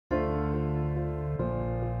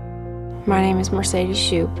My name is Mercede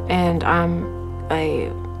Shoop, and I'm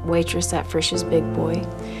a waitress at Frisch's Big Boy.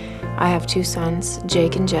 I have 2 sons,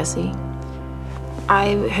 Jake and Jesse. I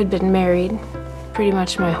had been married pretty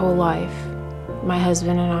much my whole life, my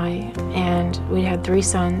husband and we had 3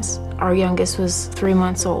 sons. Our youngest was 3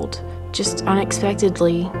 months old. Just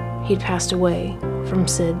unexpectedly, he'd passed away from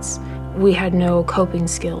SIDS. We had no coping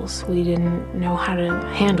skills. We didn't know how to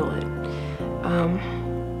handle it.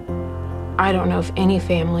 I don't know if any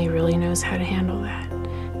family really knows how to handle that.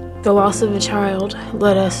 The loss of a child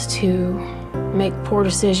led us to make poor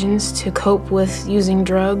decisions, to cope with using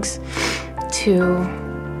drugs, to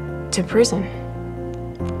prison.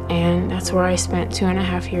 And that's where I spent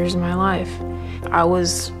 2.5 years of my life. I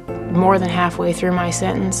was more than halfway through my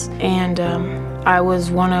sentence, and I was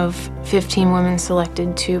one of 15 women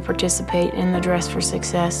selected to participate in the Dress for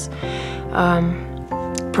Success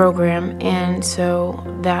program, and so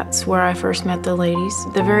that's where I first met the ladies.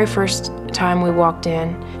 The very first time we walked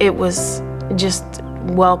in, it was just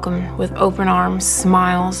welcome with open arms,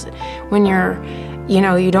 smiles. When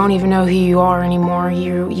you don't even know who you are anymore.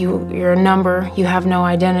 You're a number, you have no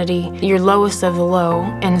identity. You're lowest of the low,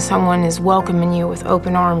 and someone is welcoming you with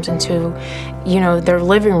open arms into, their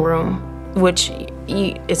living room, which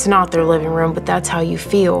it's not their living room, but that's how you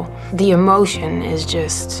feel. The emotion is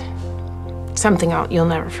just something you'll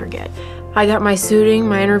never forget. I got my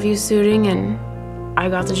interview suiting, and I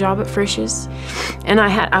got the job at Frisch's. And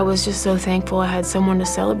I was just so thankful I had someone to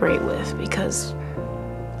celebrate with, because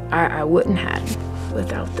I wouldn't have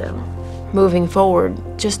without them. Moving forward,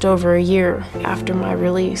 just over a year after my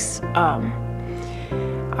release, I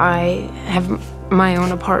have my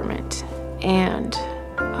own apartment, and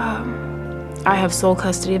I have sole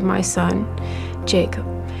custody of my son, Jacob,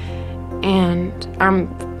 and I'm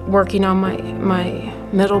working on my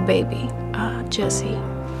middle baby, Jesse.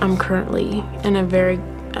 I'm currently in a very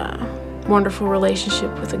wonderful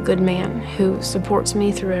relationship with a good man who supports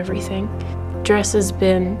me through everything. Dress has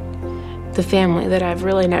been the family that I've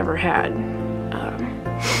really never had,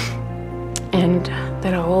 and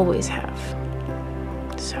that I'll always have.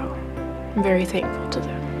 So I'm very thankful to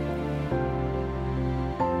them.